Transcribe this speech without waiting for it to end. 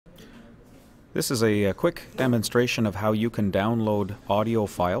This is a quick demonstration of how you can download audio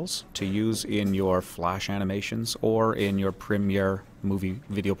files to use in your Flash animations or in your Premiere movie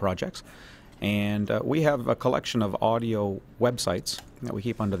video projects. And we have a collection of audio websites that we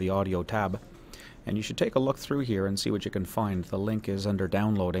keep under the audio tab. And you should take a look through here and see what you can find. The link is under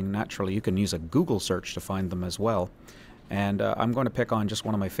downloading. Naturally, you can use a Google search to find them as well. And I'm going to pick on just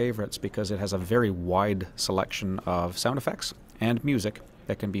one of my favorites because it has a very wide selection of sound effects and music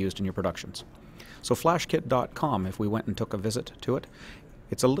that can be used in your productions. So FlashKit.com, if we went and took a visit to it,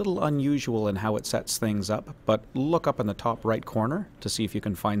 it's a little unusual in how it sets things up, but look up in the top right corner to see if you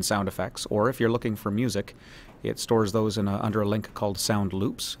can find sound effects, or if you're looking for music, it stores those in under a link called Sound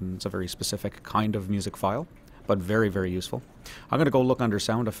Loops, and it's a very specific kind of music file, but very, very useful. I'm going to go look under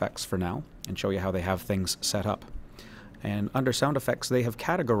sound effects for now and show you how they have things set up. And under sound effects, they have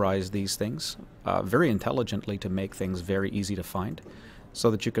categorized these things very intelligently to make things very easy to find, so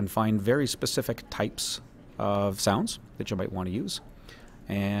that you can find very specific types of sounds that you might want to use.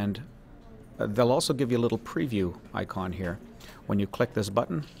 And they'll also give you a little preview icon here. When you click this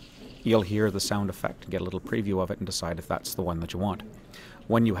button, you'll hear the sound effect, get a little preview of it, and decide if that's the one that you want.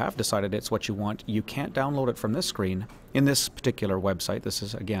 When you have decided it's what you want, you can't download it from this screen. In this particular website, this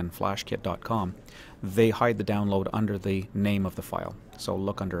is again flashkit.com, they hide the download under the name of the file. So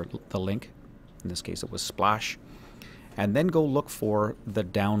look under the link, in this case it was Splash, and then go look for the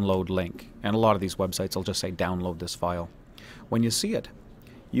download link. And a lot of these websites will just say download this file. When you see it,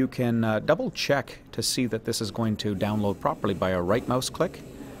 you can double check to see that this is going to download properly by a right mouse click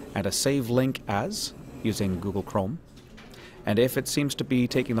and a save link as using Google Chrome. And if it seems to be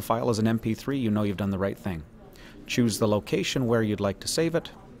taking the file as an MP3, you know you've done the right thing. Choose the location where you'd like to save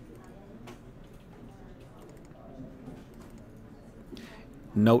it.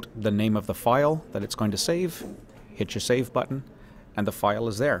 Note the name of the file that it's going to save. Hit your save button, and the file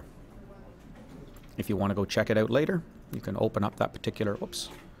is there. If you want to go check it out later, you can open up that particular,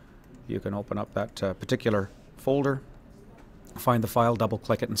 particular folder, find the file, double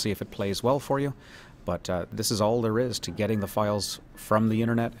click it, and see if it plays well for you. But this is all there is to getting the files from the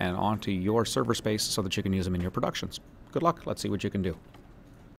internet and onto your server space so that you can use them in your productions. Good luck. Let's see what you can do.